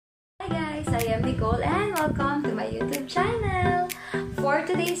I am Nicole and welcome to my YouTube channel! For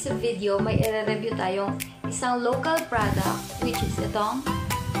today's video, may i-review tayong isang local product which is itong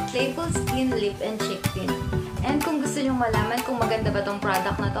Playful Skin Lip and Cheek Tint. And kung gusto nyong malaman kung maganda ba tong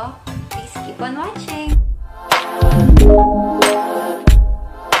product na to, please keep on watching!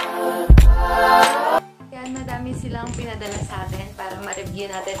 Yan, madami silang pinadala sa atin para ma-review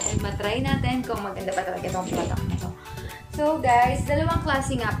natin and ma-try natin kung maganda ba talaga itong product na to. So guys, dalawang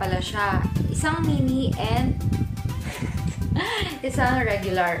klase nga pala siya. Isang mini and isang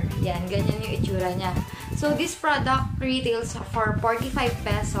regular. Yan, ganyan yung itsura niya. So this product retails for 45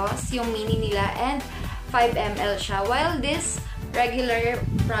 pesos yung mini nila and 5 ml siya. While this regular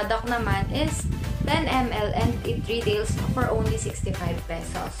product naman is 10 ml and it retails for only 65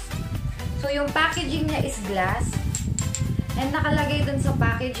 pesos. So yung packaging niya is glass and nakalagay dun sa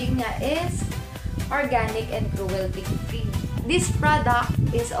packaging niya is organic and cruelty-free. This product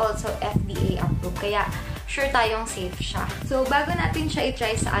is also FDA approved, kaya sure tayong safe siya. So, bago natin siya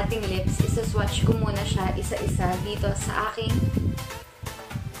i-try sa ating lips, isa-swatch ko muna siya isa-isa dito sa aking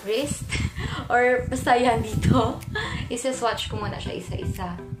wrist. Or basta yan dito. Isa-swatch ko muna siya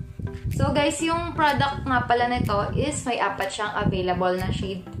isa-isa. So, guys, yung product nga pala nito is may apat siyang available na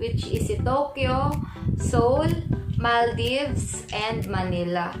shade, which is si Tokyo, Seoul, Maldives, and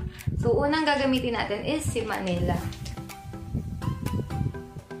Manila. So, unang gagamitin natin is si Manila.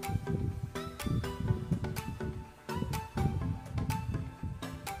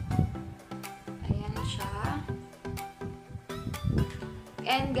 Ayan siya.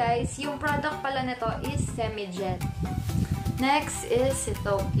 And guys, yung product pala nito is semi-jet. Next is si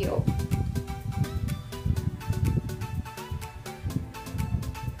Tokyo.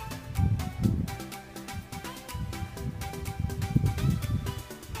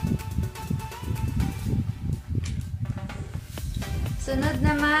 Sunod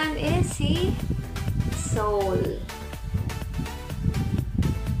naman is si Seoul.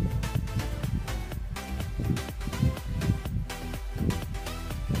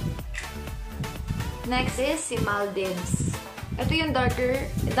 Next is si Maldives. Ito yung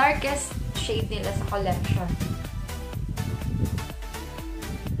darkest shade nila sa collection.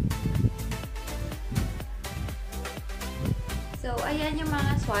 So, ayan yung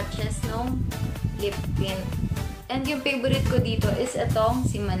mga swatches ng lip tint. And yung favorite ko dito is itong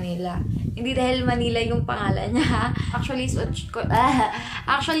si Manila. Hindi dahil Manila yung pangalan niya. Actually,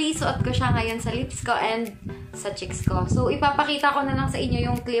 suot ko siya ngayon sa lips ko and sa cheeks ko. So, ipapakita ko na lang sa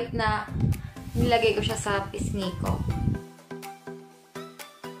inyo yung clip na nilagay ko siya sa pisngi ko.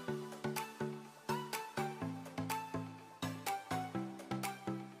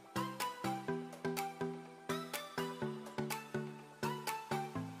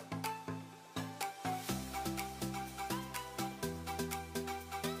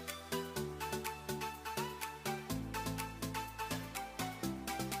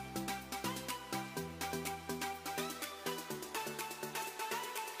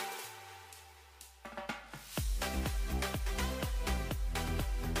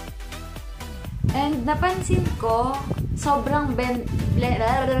 And napansin ko, sobrang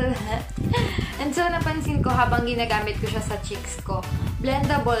and so napansin ko habang ginagamit ko siya sa cheeks ko,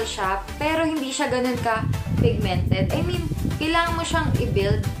 blendable siya, pero hindi siya ganun ka pigmented. I mean, kailangan mo siyang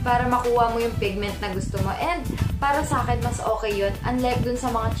i-build para makuha mo yung pigment na gusto mo. And para sa akin, mas okay yun. Unlike dun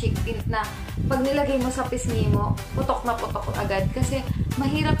sa mga cheek tint na pag nilagay mo sa pisngi mo, putok na putok agad. Kasi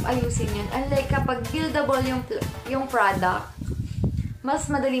mahirap ayusin yun. Unlike kapag buildable yung product, mas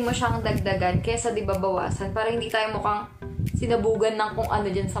madali mo siyang dagdagan kesa di babawasan para hindi tayo mukhang sinabugan ng kung ano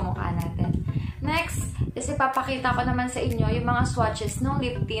dyan sa mukha natin. Next, is ipapakita ko naman sa inyo yung mga swatches ng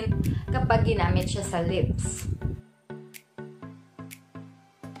lip tint kapag ginamit siya sa lips.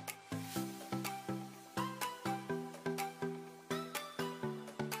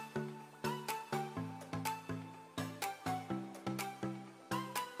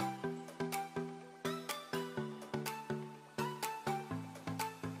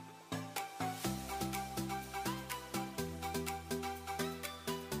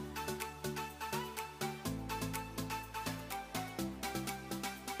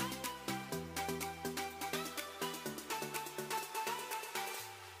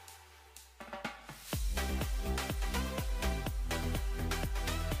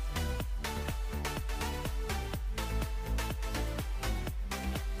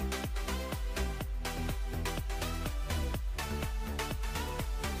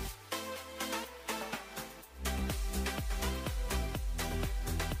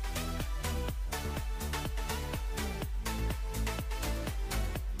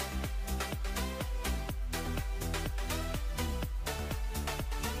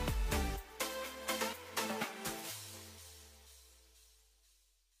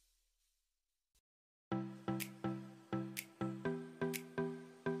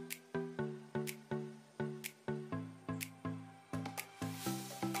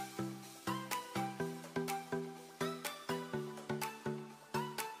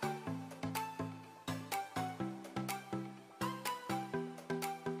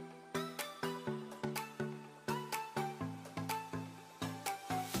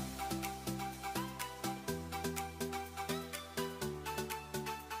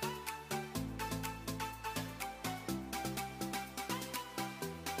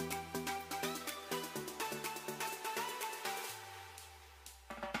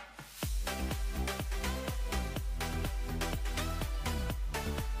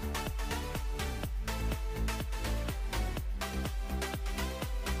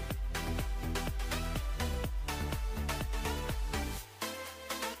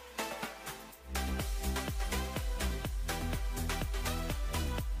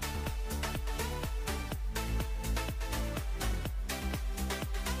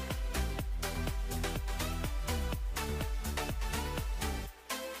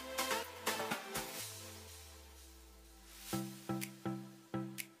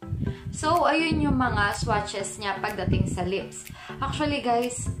 So, ayun yung mga swatches niya pagdating sa lips. Actually,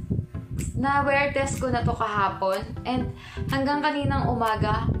 guys, na-wear test ko na to kahapon. And hanggang kaninang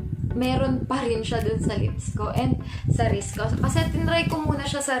umaga, meron pa rin siya dun sa lips ko and sa wrist ko. Kasi tinry ko muna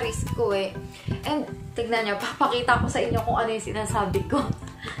siya sa wrist ko eh. And tignan nyo, papakita ko sa inyo kung ano yung sinasabi ko.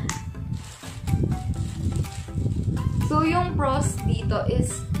 So, yung pros dito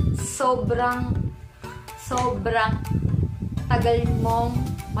is sobrang tagal mong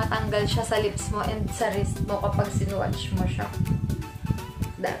matanggal siya sa lips mo and sa wrist mo kapag sinwatch mo siya.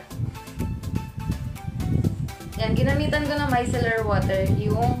 That. Yan, ginamitan ko na micellar water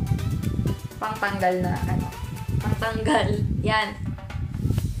yung pangtanggal na pangtanggal. Yan.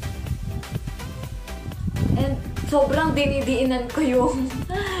 And sobrang dinidiinan ko yung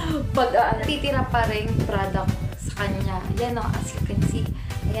titira pa rin product sa kanya. Yan o, as you can see.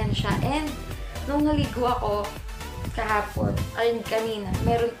 Ayan siya. And nung naligo ako kahapon, ayun kanina,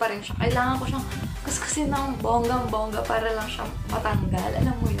 meron pa rin siya. Kailangan ko siyang kuskusin ng bonggang-bongga para lang siya matanggal.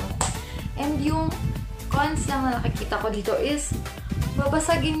 Alam mo yun. And yung cons lang na nakikita ko dito is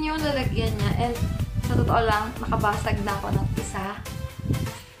babasagin yung lalagyan niya. And sa totoo lang, nakabasag na ako ng isa.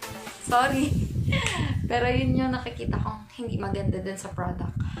 Sorry. Pero yun yung nakikita kong hindi maganda dun sa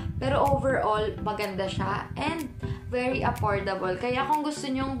product. Pero overall, maganda siya. And very affordable. Kaya kung gusto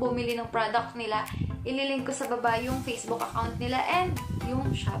nyong bumili ng product nila, ililink ko sa baba yung Facebook account nila and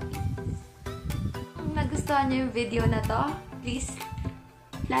yung Shopee. Kung nagustuhan nyo yung video na to, please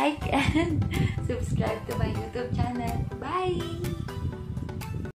like and subscribe to my YouTube channel. Bye!